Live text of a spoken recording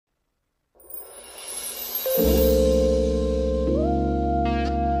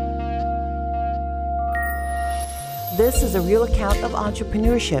This is a real account of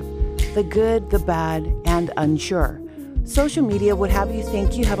entrepreneurship, the good, the bad, and unsure. Social media would have you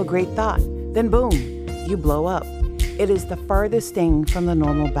think you have a great thought, then boom, you blow up. It is the farthest thing from the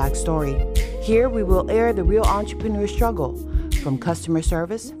normal backstory. Here we will air the real entrepreneur struggle, from customer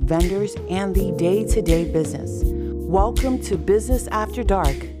service, vendors, and the day-to-day business. Welcome to Business After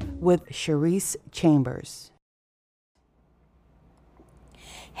Dark with Sharice Chambers.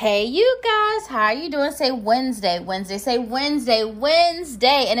 Hey, you guys, how are you doing? Say Wednesday, say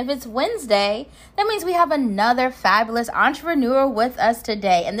Wednesday. And if it's Wednesday, that means we have another fabulous entrepreneur with us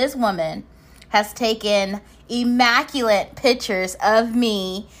today. And this woman has taken immaculate pictures of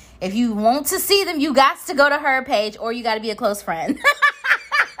me. If you want to see them, you got to go to her page, or you got to be a close friend.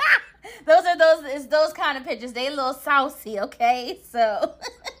 It's those kind of pictures. They a little saucy, okay? So,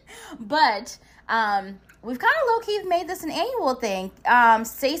 but we've kind of low-key made this an annual thing.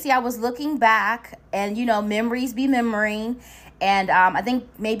 Stacey, I was looking back, and memories be memorying. And I think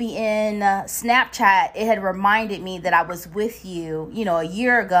maybe in Snapchat, it had reminded me that I was with you, a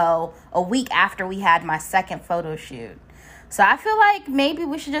year ago, a week after we had my second photo shoot. So I feel like maybe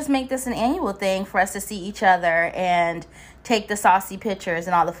we should just make this an annual thing for us to see each other and take the saucy pictures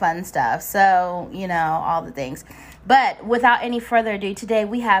and all the fun stuff. So, all the things. But without any further ado, today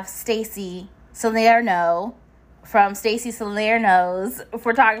we have Stacey Salerno from Stacey Salerno's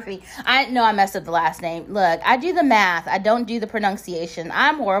Photography. I know I messed up the last name. Look, I do the math. I don't do the pronunciation.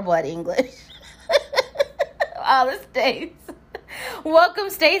 I'm horrible at English. All the states. Welcome,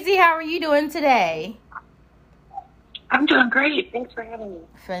 Stacey. How are you doing today? I'm doing great. Thanks for having me.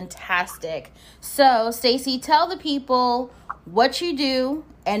 Fantastic. So, Stacey, tell the people what you do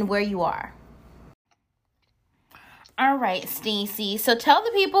and where you are. All right, Stacey. So tell the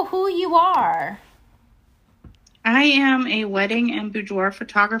people who you are. I am a wedding and boudoir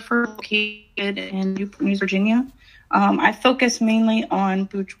photographer located in Newport News, Virginia. I focus mainly on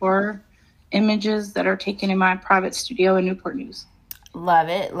boudoir images that are taken in my private studio in Newport News. Love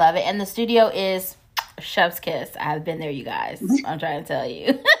it. Love it. And the studio is chef's kiss. I've been there, you guys. I'm trying to tell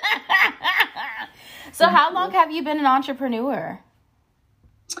you. So how long have you been an entrepreneur?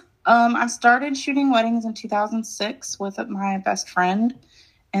 I started shooting weddings in 2006 with my best friend.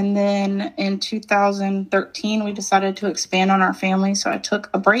 And then in 2013, we decided to expand on our family. So I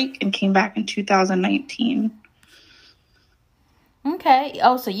took a break and came back in 2019. Okay.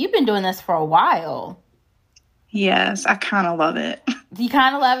 Oh, so you've been doing this for a while. Yes, I kind of love it. You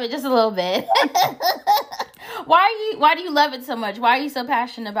kind of love it just a little bit. Why do you love it so much? Why are you so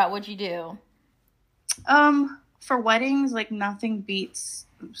passionate about what you do? For weddings, like nothing beats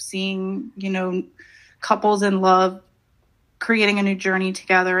seeing, couples in love creating a new journey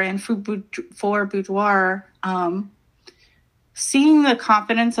together. And for boudoir, seeing the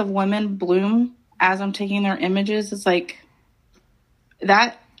confidence of women bloom as I'm taking their images is like,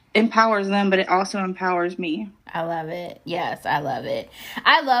 that empowers them, but it also empowers me. I love it. Yes, I love it.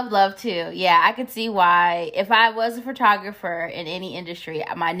 I love too. Yeah, I could see why. If I was a photographer in any industry,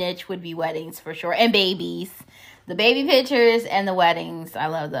 my niche would be weddings for sure, and babies. The baby pictures and the weddings. I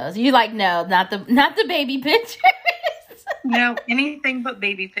love those. You no, not the baby pictures. No, anything but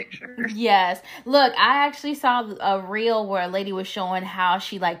baby pictures. Yes. Look, I actually saw a reel where a lady was showing how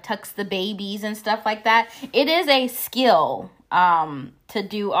she tucks the babies and stuff like that. It is a skill to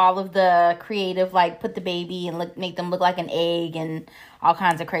do all of the creative, put the baby and make them look like an egg and all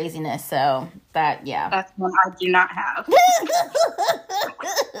kinds of craziness. So that's one I do not have.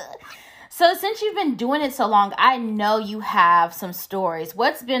 So since you've been doing it so long, I know you have some stories.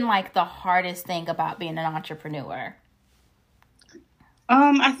 What's been the hardest thing about being an entrepreneur?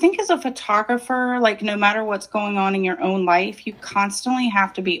 I think as a photographer, no matter what's going on in your own life, you constantly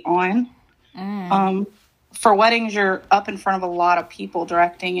have to be on. For weddings, you're up in front of a lot of people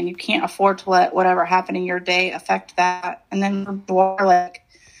directing, and you can't afford to let whatever happened in your day affect that. And then for boudoir,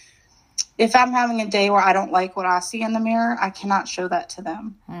 if I'm having a day where I don't like what I see in the mirror, I cannot show that to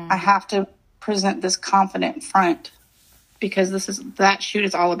them. I have to present this confident front because that shoot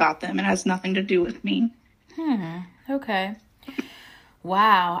is all about them. It has nothing to do with me. Okay.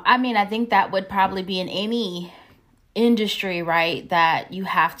 Wow. I mean, I think that would probably be in any industry, right? That you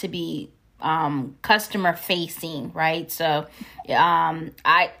have to be customer facing, right? So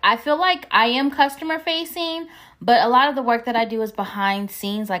I feel like I am customer facing, but a lot of the work that I do is behind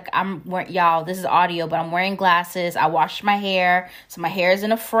scenes. Y'all, this is audio, but I'm wearing glasses. I washed my hair, so my hair is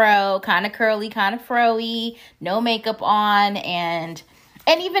in a fro, kind of curly, kind of fro-y, no makeup on, and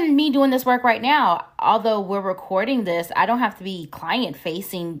And even me doing this work right now, although we're recording this, I don't have to be client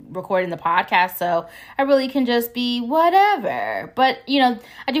facing recording the podcast. So I really can just be whatever. But,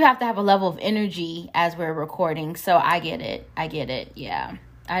 I do have to have a level of energy as we're recording. So I get it. Yeah.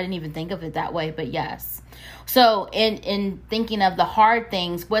 I didn't even think of it that way, but yes. So in thinking of the hard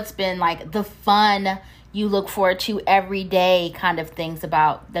things, what's been like the fun you look forward to every day kind of things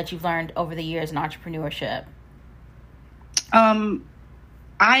about that you've learned over the years in entrepreneurship?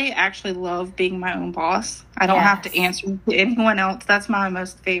 I actually love being my own boss. I don't have to answer to anyone else. That's my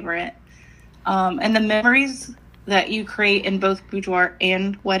most favorite. And the memories that you create in both boudoir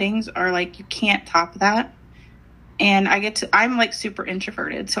and weddings are like, you can't top that. And I'm like super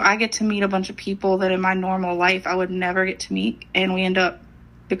introverted. So I get to meet a bunch of people that in my normal life I would never get to meet. And we end up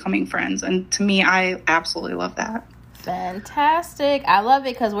becoming friends. And to me, I absolutely love that. Fantastic. I love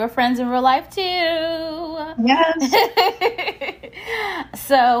it because we're friends in real life too. Yes.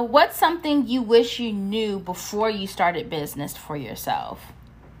 So what's something you wish you knew before you started business for yourself?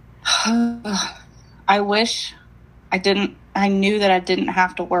 I wish I knew that I didn't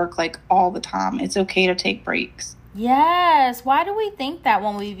have to work like all the time. It's okay to take breaks. Yes. Why do we think that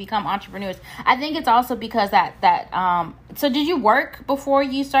when we become entrepreneurs? I think it's also because so did you work before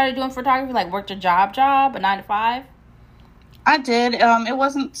you started doing photography? Like worked a job, a 9 to 5? I did. It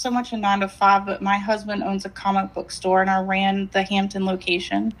wasn't so much a 9 to 5, but my husband owns a comic book store and I ran the Hampton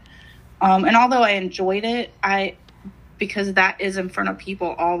location. And although I enjoyed it, because that is in front of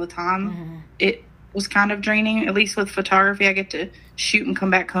people all the time, it was kind of draining. At least with photography, I get to shoot and come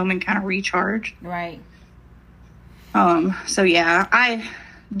back home and kind of recharge. Right. So yeah, I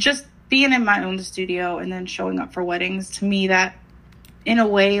just being in my own studio and then showing up for weddings, to me, that in a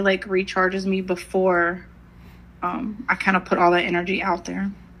way like recharges me before I kind of put all that energy out there.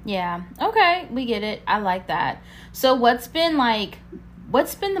 Yeah. Okay. We get it. I like that. So what's been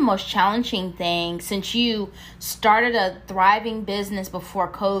the most challenging thing since you started a thriving business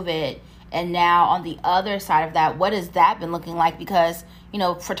before COVID and now on the other side of that, what has that been looking like? Because,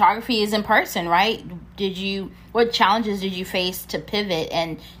 photography is in person, right? What challenges did you face to pivot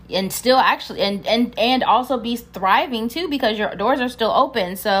and still actually, and also be thriving too, because your doors are still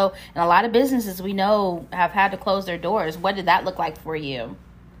open. So, and a lot of businesses we know have had to close their doors. What did that look like for you?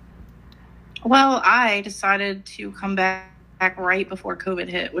 Well, I decided to come back right before COVID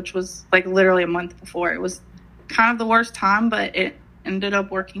hit, which was like literally a month before. It was kind of the worst time, but it ended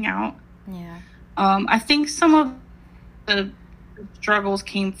up working out. Yeah. I think some of the struggles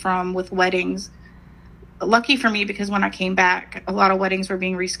came from with weddings. Lucky for me, because when I came back, a lot of weddings were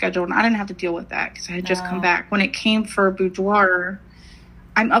being rescheduled and I didn't have to deal with that because I had just come back. When it came for boudoir,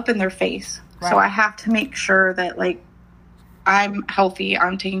 I'm up in their face. Right. So I have to make sure that like I'm healthy,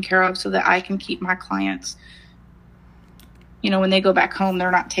 I'm taken care of so that I can keep my clients, when they go back home,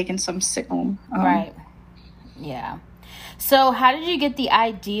 they're not taking some sick home. Right. Yeah. So how did you get the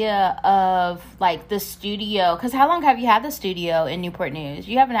idea of like the studio? Because how long have you had the studio in Newport News?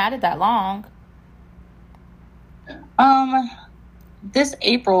 You haven't had it that long. This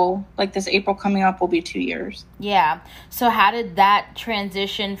April coming up will be 2 years. Yeah. So how did that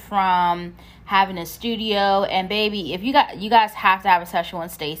transition from having a studio? And baby, if you guys have to have a session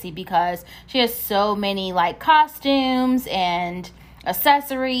with Stacey because she has so many like costumes and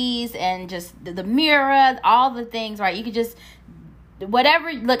accessories and just the mirror, all the things, right? You could just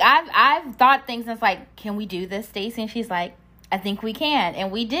whatever. Look, I've thought things and it's like, can we do this, Stacey? And she's like, I think we can, and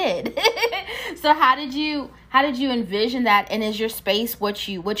we did. So how did you envision that? And is your space what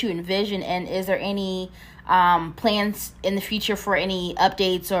you envision? And is there any plans in the future for any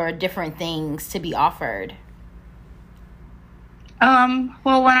updates or different things to be offered?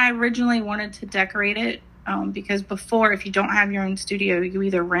 Well, when I originally wanted to decorate it, because before, if you don't have your own studio, you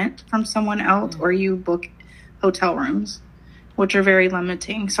either rent from someone else or you book hotel rooms, which are very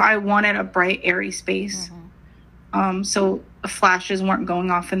limiting. So I wanted a bright, airy space. So flashes weren't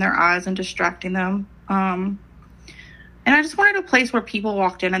going off in their eyes and distracting them. And I just wanted a place where people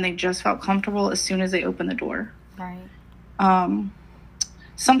walked in and they just felt comfortable as soon as they opened the door. Right.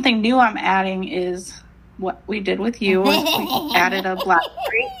 Something new I'm adding is what we did with you. We added a black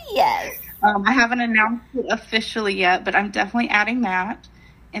light. Yes. I haven't announced it officially yet, but I'm definitely adding that.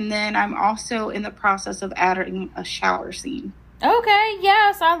 And then I'm also in the process of adding a shower scene. Okay.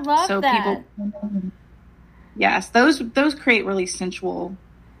 Yes, I love that. Yes, those create really sensual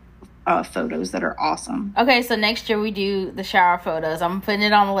photos that are awesome. Okay, so next year we do the shower photos. I'm putting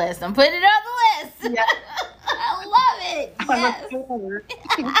it on the list. Yeah. I love it.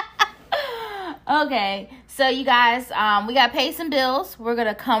 Yes. Okay, so you guys, we got to pay some bills. We're going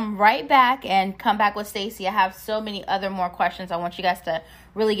to come right back and come back with Stacey. I have so many other more questions. I want you guys to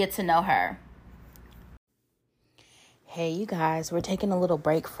really get to know her. Hey, you guys, we're taking a little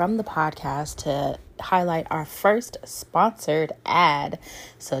break from the podcast to highlight our first sponsored ad.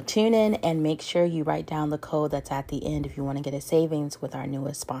 So tune in and make sure you write down the code that's at the end if you want to get a savings with our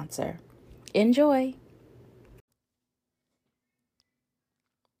newest sponsor. Enjoy.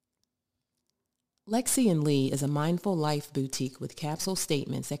 Lexi & Lee is a mindful life boutique with capsule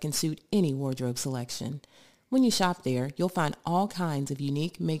statements that can suit any wardrobe selection. When you shop there, you'll find all kinds of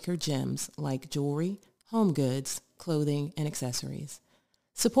unique maker gems like jewelry, home goods, clothing, and accessories.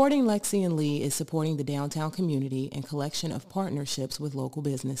 Supporting Lexi & Lee is supporting the downtown community and collection of partnerships with local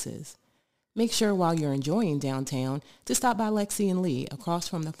businesses. Make sure while you're enjoying downtown to stop by Lexi & Lee across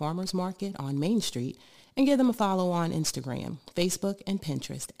from the Farmers Market on Main Street and give them a follow on Instagram, Facebook, and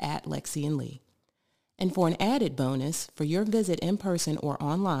Pinterest at Lexi & Lee. And for an added bonus, for your visit in person or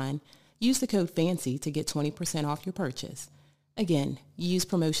online, use the code FANCY to get 20% off your purchase. Again, use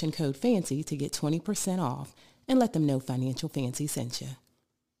promotion code FANCY to get 20% off and let them know Financial Fancy sent you.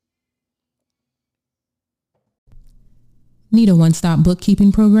 Need a one-stop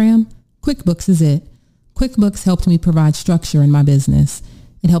bookkeeping program? QuickBooks is it. QuickBooks helped me provide structure in my business.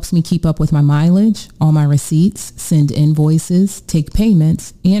 It helps me keep up with my mileage, all my receipts, send invoices, take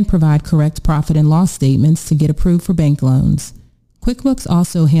payments, and provide correct profit and loss statements to get approved for bank loans. QuickBooks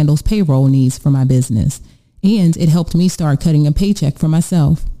also handles payroll needs for my business, and it helped me start cutting a paycheck for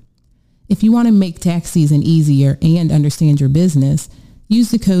myself. If you want to make tax season easier and understand your business,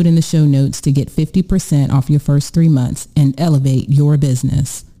 use the code in the show notes to get 50% off your first 3 months and elevate your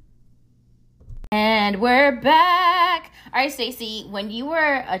business. And we're back. All right, Stacey, when you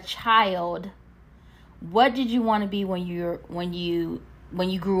were a child, what did you want to be when you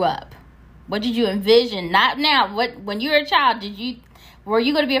grew up? What did you envision? Not now. When you were a child, were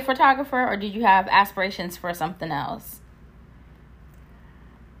you going to be a photographer, or did you have aspirations for something else?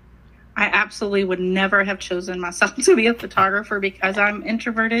 I absolutely would never have chosen myself to be a photographer because I'm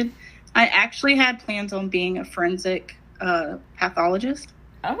introverted. I actually had plans on being a forensic pathologist.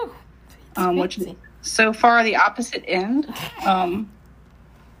 Oh, which is so far the opposite end.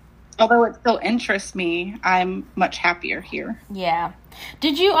 Although it still interests me, I'm much happier here. Yeah.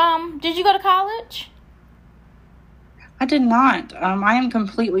 Did you go to college? I did not. I am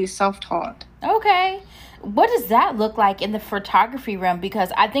completely self-taught. Okay. What does that look like in the photography realm?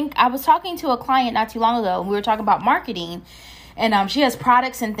 Because I think I was talking to a client not too long ago, and we were talking about marketing, and she has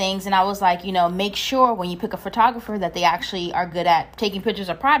products and things, and I was like, make sure when you pick a photographer that they actually are good at taking pictures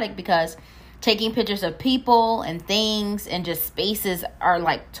of product, because taking pictures of people and things and just spaces are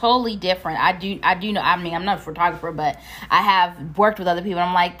like totally different. I do know, I mean, I'm not a photographer, but I have worked with other people, and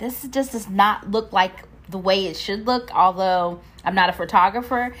I'm like, this just does not look like the way it should look, although I'm not a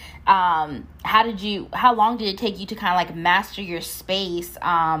photographer. How long did it take you to kind of like master your space?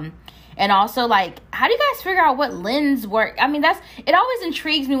 And also, like, how do you guys figure out what lens work? I mean, it always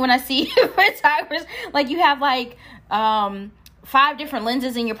intrigues me when I see photographers, like you have like 5 different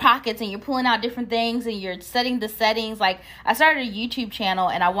lenses in your pockets and you're pulling out different things and you're setting the settings. Like, I started a YouTube channel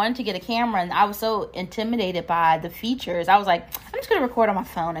and I wanted to get a camera, and I was so intimidated by the features. I was like, I'm just going to record on my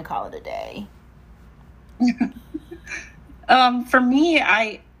phone and call it a day. For me,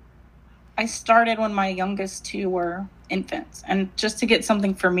 I started when my youngest 2 were infants, and just to get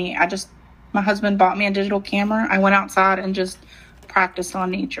something for me, my husband bought me a digital camera. I went outside and just practiced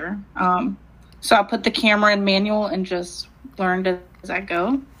on nature. So I put the camera in manual and just learned as I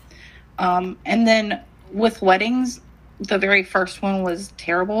go. And then with weddings, the very first one was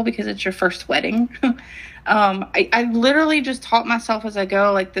terrible because it's your first wedding. I literally just taught myself as I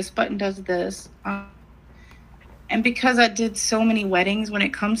go, like, this button does this. And because I did so many weddings, when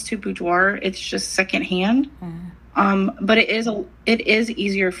it comes to boudoir, it's just secondhand. But it is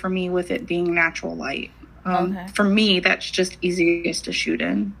easier for me with it being natural light. Okay. For me, that's just easiest to shoot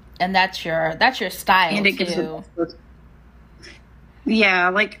in. And that's your style, and it too. Yeah,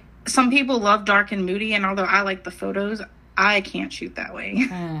 like, some people love dark and moody, and although I like the photos, I can't shoot that way.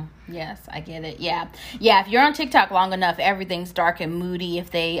 Yes, I get it. Yeah. If you're on TikTok long enough, everything's dark and moody.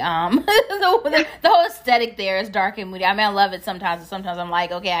 If they the whole aesthetic there is dark and moody. I mean, I love it sometimes, and sometimes I'm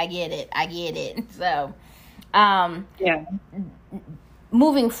like, okay, I get it. So, yeah.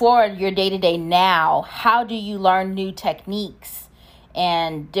 Moving forward, your day-to-day now, how do you learn new techniques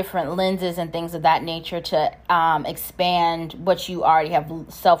and different lenses and things of that nature to expand what you already have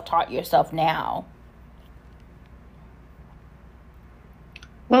self-taught yourself now?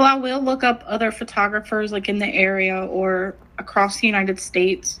 Well, I will look up other photographers, like, in the area, or across the United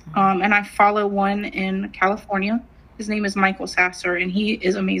States. And I follow one in California. His name is Michael Sasser, and he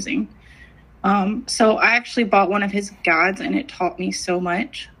is amazing. So I actually bought one of his guides, and it taught me so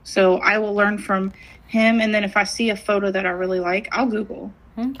much. So I will learn from him. And then if I see a photo that I really like, I'll Google.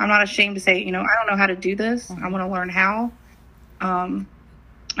 I'm not ashamed to say, I don't know how to do this. I want to learn how. And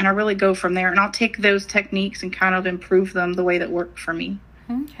I really go from there. And I'll take those techniques and kind of improve them the way that worked for me.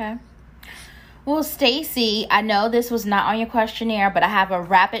 Okay. Well, Stacey, I know this was not on your questionnaire, but I have a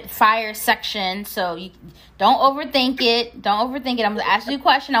rapid fire section, so you don't overthink it. I'm going to ask you a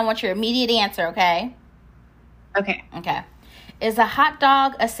question. I want your immediate answer, okay? Okay. Okay. Is a hot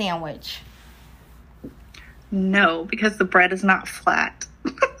dog a sandwich? No, because the bread is not flat.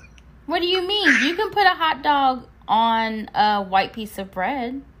 What do you mean? You can put a hot dog on a white piece of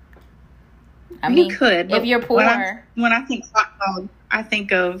bread. You could. If you're poor. When I think hot dog, I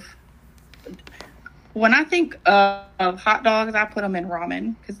think of... When I think of hot dogs, I put them in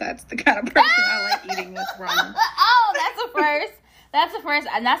ramen because that's the kind of person I like eating with ramen. Oh, that's a first. That's a first.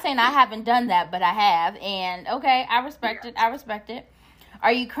 I'm not saying I haven't done that, but I have. And okay, I respect it.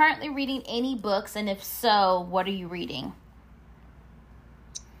 Are you currently reading any books? And if so, what are you reading?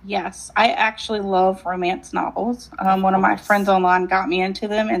 Yes, I actually love romance novels. One of my friends online got me into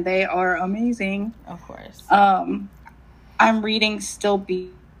them, and they are amazing. Of course. I'm reading Still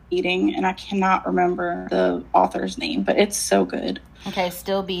Beating, and I cannot remember the author's name, but it's so good. Okay,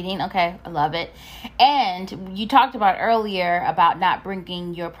 Still Beating. Okay, I love it. And you talked about earlier about not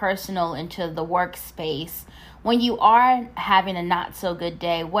bringing your personal into the workspace. When you are having a not so good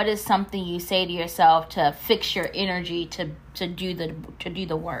day, what is something you say to yourself to fix your energy to do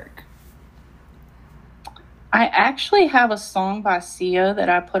the work? I actually have a song by Sia that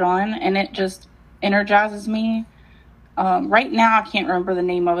I put on, and it just energizes me. Right now, I can't remember the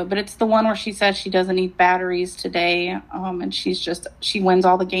name of it, but it's the one where she says she doesn't need batteries today, and she wins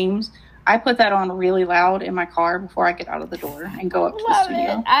all the games. I put that on really loud in my car before I get out of the door and go up to the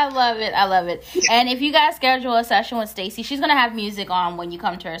studio. I love it. And if you guys schedule a session with Stacey, she's going to have music on when you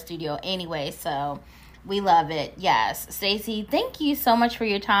come to her studio anyway, so we love it. Yes. Stacey, thank you so much for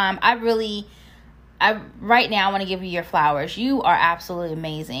your time. Right now, I want to give you your flowers. You are absolutely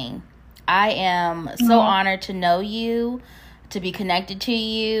amazing. I am so honored to know you, to be connected to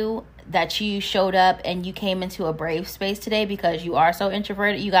you, that you showed up and you came into a brave space today because you are so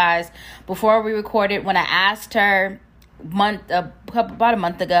introverted. You guys, before we recorded, when I asked her about a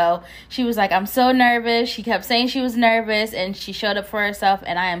month ago, she was like, I'm so nervous. She kept saying she was nervous, and she showed up for herself,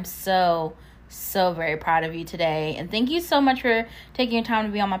 and I am so very proud of you today. And thank you so much for taking your time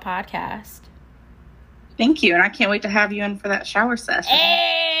to be on my podcast. Thank you, and I can't wait to have you in for that shower session.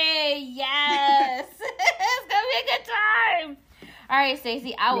 Hey, yes. It's going to be a good time. All right,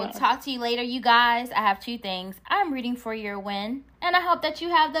 Stacey, I will talk to you later. You guys, I have two things. I'm rooting for your win, and I hope that you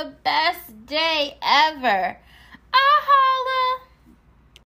have the best day ever.